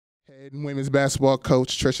Head women's basketball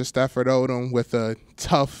coach Trisha Stafford-Odom with a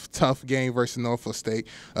tough game versus Norfolk State.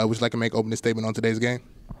 Would you like to make opening statement on today's game?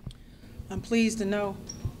 I'm pleased to know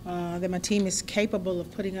that my team is capable of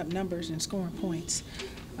putting up numbers and scoring points.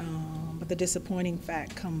 But the disappointing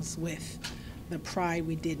fact comes with the pride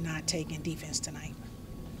we did not take in defense tonight.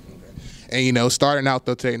 And, starting out,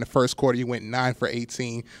 though, today in the first quarter, you went 9 for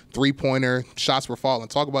 18, three-pointer, shots were falling.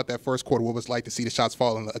 Talk about that first quarter, what it was like to see the shots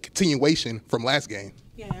falling, a continuation from last game.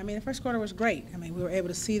 Yeah, the first quarter was great. We were able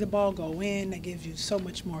to see the ball go in. That gives you so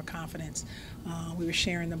much more confidence. We were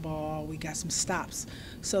sharing the ball. We got some stops.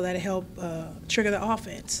 So that helped trigger the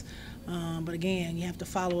offense. But, again, you have to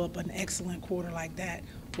follow up an excellent quarter like that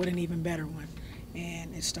with an even better one.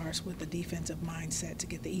 And it starts with the defensive mindset to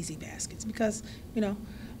get the easy baskets because,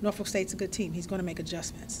 Norfolk State's a good team. He's going to make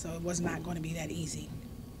adjustments, so it was not going to be that easy.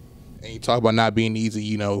 And you talk about not being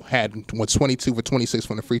easy, had 22 for 26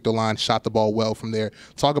 from the free throw line, shot the ball well from there.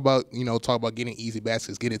 Talk about getting easy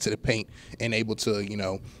baskets, getting to the paint, and able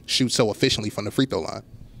to, shoot so efficiently from the free throw line.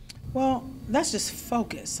 Well, that's just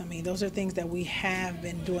focus. Those are things that we have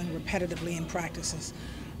been doing repetitively in practices.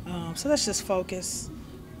 So that's just focus,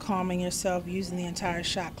 calming yourself, using the entire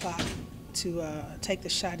shot clock to take the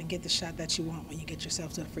shot and get the shot that you want when you get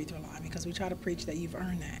yourself to the free throw line, because we try to preach that you've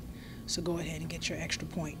earned that. So go ahead and get your extra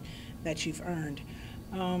point that you've earned.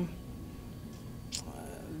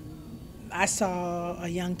 I saw a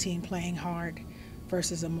young team playing hard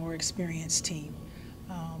versus a more experienced team.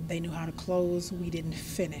 They knew how to close. We didn't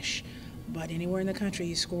finish. But anywhere in the country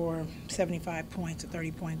you score 75 points, a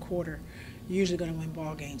 30-point quarter, you're usually going to win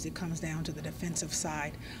ball games. It comes down to the defensive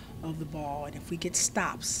side of the ball. And if we get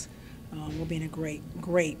stops, we'll be in a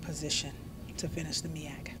great position to finish the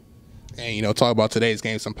MEAC. And, talk about today's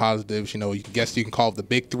game, some positives. You can call it the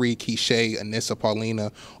big three, Keisha, Anissa,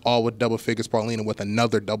 Paulina, all with double figures. Paulina with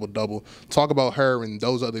another double-double. Talk about her and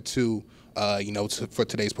those other two, for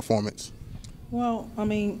today's performance. Well,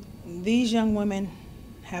 these young women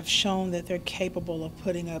have shown that they're capable of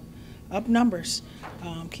putting up numbers.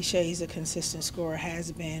 Keisha is a consistent scorer,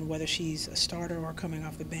 has been, whether she's a starter or coming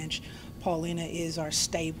off the bench. Paulina is our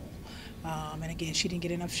stable. And again, she didn't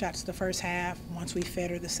get enough shots the first half. Once we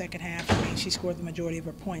fed her the second half, she scored the majority of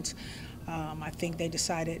her points. I think they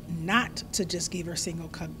decided not to just give her single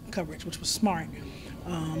coverage, which was smart.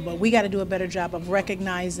 But we got to do a better job of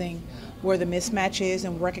recognizing where the mismatch is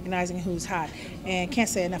and recognizing who's hot. And can't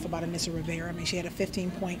say enough about Anissa Rivera. She had a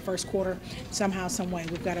 15-point first quarter. Somehow, some way,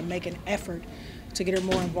 we've got to make an effort to get her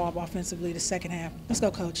more involved offensively the second half. Let's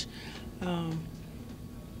go, Coach.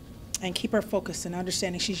 And keep her focused and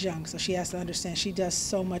understanding she's young, so she has to understand she does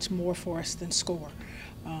so much more for us than score.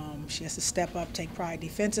 She has to step up, take pride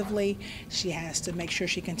defensively. She has to make sure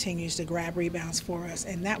she continues to grab rebounds for us,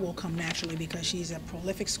 and that will come naturally because she's a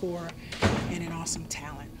prolific scorer and an awesome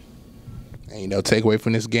talent. And, take away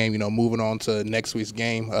from this game, moving on to next week's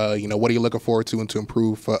game, what are you looking forward to and to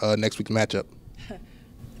improve for next week's matchup?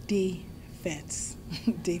 Defense.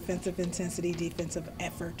 Defensive intensity, defensive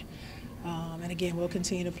effort. And again, we'll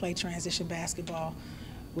continue to play transition basketball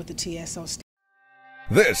with the TSO.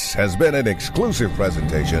 This has been an exclusive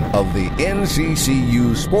presentation of the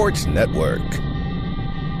NCCU Sports Network.